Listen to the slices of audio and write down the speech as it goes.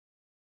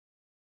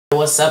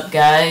what's up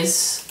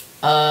guys?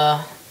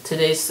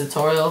 Today's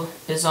tutorial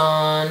is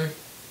on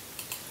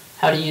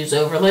how to use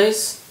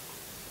overlays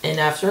in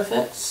After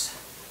Effects,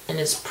 and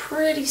it's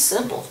pretty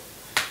simple.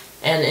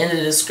 And in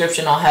the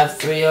description I'll have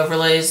 3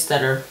 overlays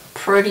that are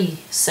pretty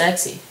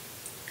sexy,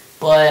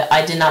 but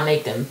I did not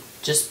make them,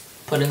 just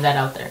putting that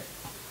out there.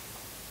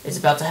 It's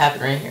about to happen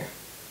right here.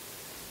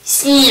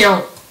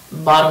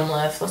 Bottom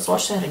left, let's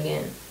watch that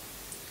again.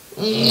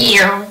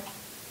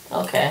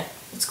 Okay,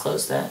 let's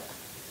close that.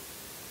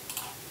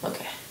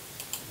 Okay.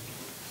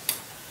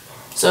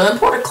 So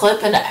import a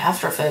clip into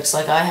After Effects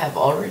like I have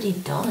already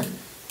done.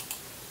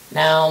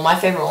 Now my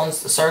favorite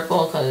one's the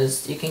circle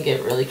because you can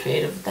get really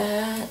creative with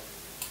that.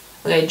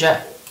 Okay,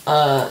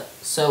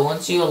 so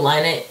once you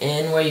align it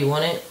in where you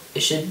want it, it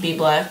should be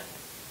black.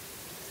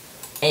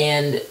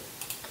 And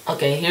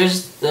okay,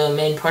 here's the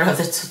main part of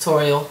the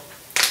tutorial,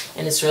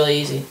 and it's really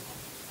easy.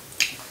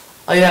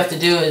 All you have to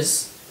do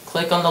is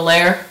click on the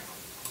layer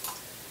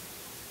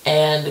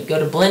and go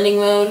to blending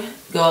mode,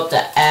 go up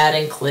to add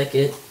and click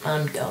it.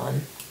 I'm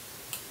done.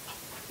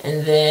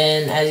 And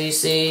then as you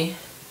see,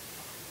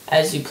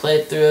 as you play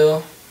it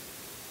through,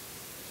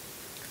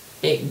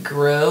 it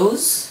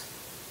grows.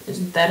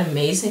 Isn't that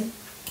amazing?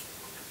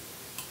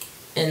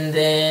 And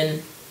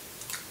then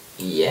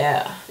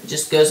yeah, it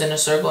just goes in a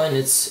circle and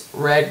it's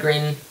red,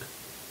 green,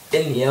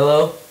 and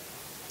yellow.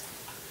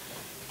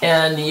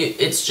 And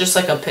it's just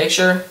like a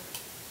picture.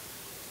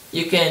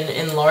 You can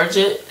enlarge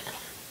it.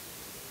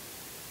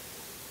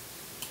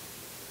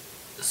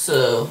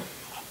 So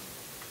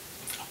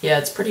yeah,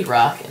 it's pretty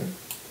rocking.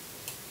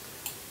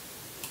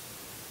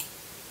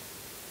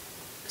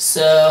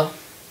 So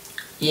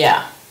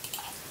yeah,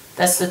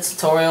 that's the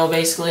tutorial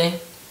basically.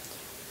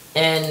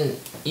 And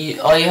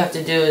all you have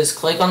to do is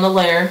click on the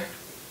layer,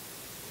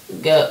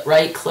 go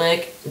right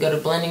click, go to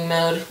blending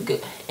mode,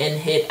 and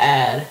hit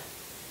add,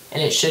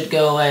 and it should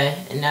go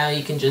away, and now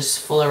you can just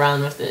fool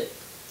around with it.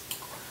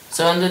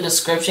 So in the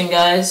description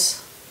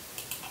guys,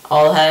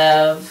 I'll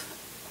have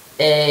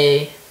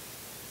a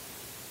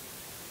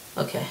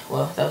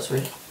well, that was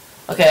weird.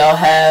 Okay, I'll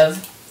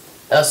have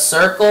a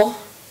circle,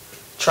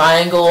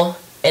 triangle,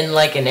 and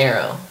like an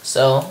arrow.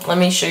 So let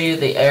me show you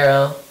the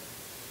arrow.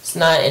 It's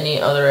not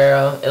any other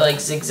arrow. It like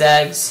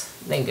zigzags,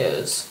 then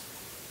goes.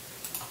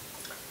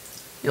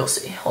 You'll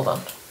see. Hold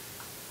on.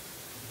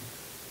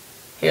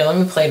 Here, let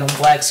me play it on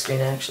black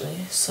screen actually.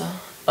 So,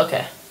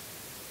 okay.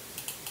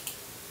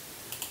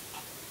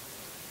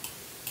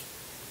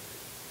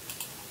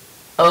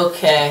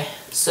 Okay,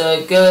 so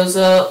it goes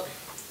up.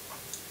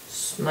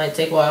 This might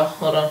take a while.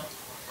 Hold on.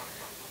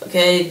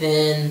 Okay,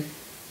 then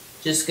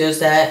just goes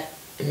that.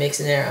 It makes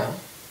an arrow.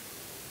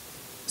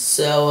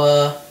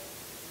 So,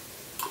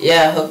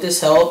 yeah, I hope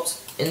this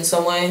helped in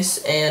some ways,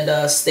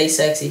 and stay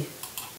sexy.